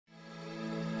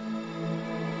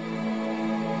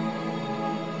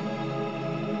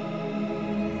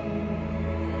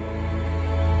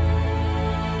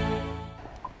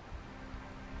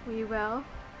will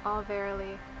all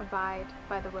verily abide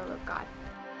by the will of God.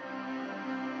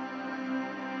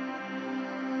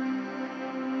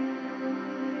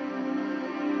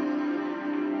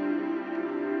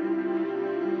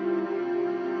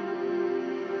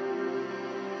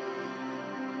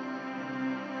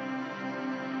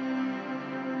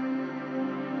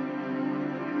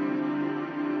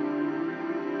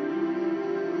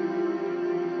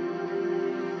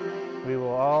 We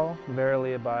will all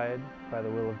verily abide by the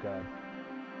will of God.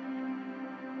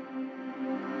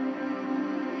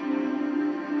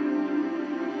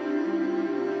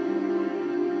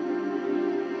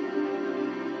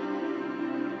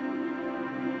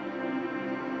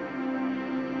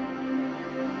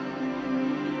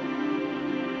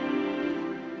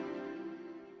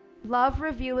 Love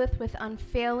revealeth with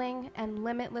unfailing and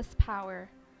limitless power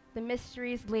the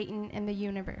mysteries latent in the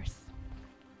universe.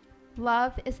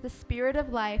 Love is the spirit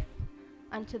of life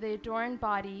unto the adorned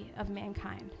body of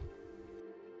mankind.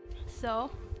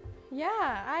 So,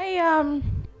 yeah,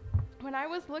 when I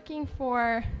was looking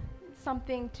for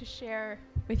something to share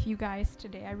with you guys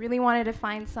today, I really wanted to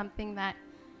find something that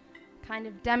kind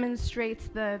of demonstrates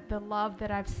the love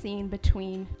that I've seen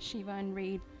between Shiva and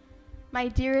Reid. My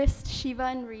dearest Shiva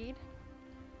and Reid,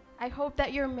 I hope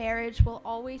that your marriage will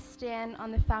always stand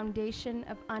on the foundation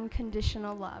of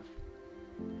unconditional love.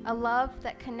 A love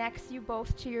that connects you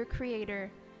both to your Creator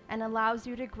and allows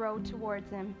you to grow towards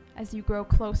Him as you grow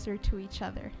closer to each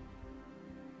other.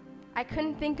 I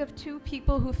couldn't think of two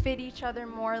people who fit each other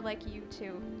more like you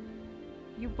two.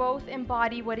 You both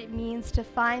embody what it means to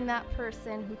find that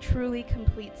person who truly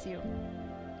completes you.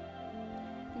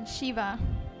 And Shiva,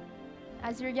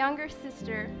 as your younger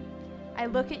sister, I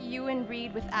look at you and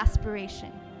Reid with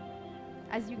aspiration,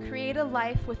 as you create a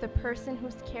life with a person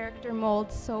whose character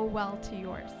molds so well to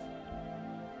yours.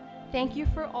 Thank you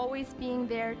for always being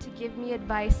there to give me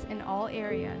advice in all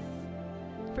areas,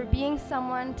 for being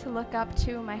someone to look up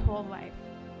to my whole life.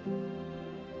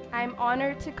 I am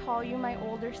honored to call you my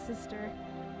older sister,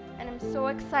 and I'm so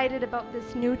excited about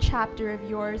this new chapter of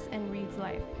yours and Reid's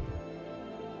life.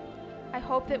 I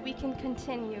hope that we can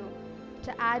continue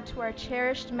to add to our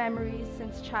cherished memories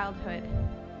since childhood,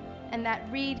 and that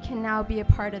Reid can now be a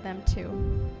part of them too.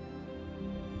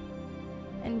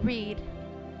 And Reid,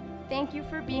 thank you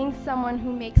for being someone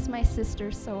who makes my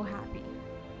sister so happy.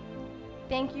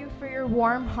 Thank you for your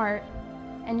warm heart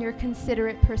and your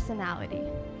considerate personality.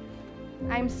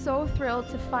 I'm so thrilled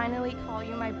to finally call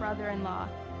you my brother-in-law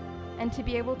and to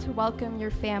be able to welcome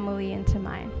your family into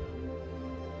mine.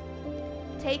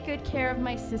 Take good care of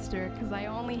my sister, because I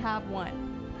only have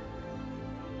one.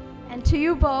 And to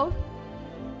you both,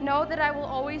 know that I will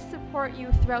always support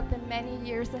you throughout the many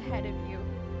years ahead of you,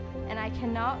 and I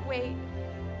cannot wait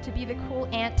to be the cool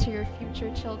aunt to your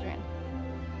future children.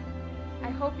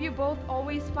 I hope you both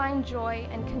always find joy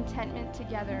and contentment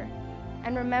together,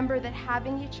 and remember that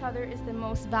having each other is the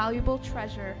most valuable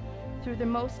treasure through the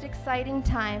most exciting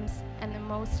times and the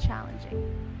most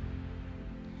challenging.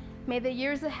 May the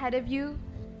years ahead of you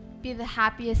be the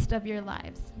happiest of your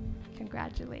lives.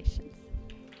 Congratulations.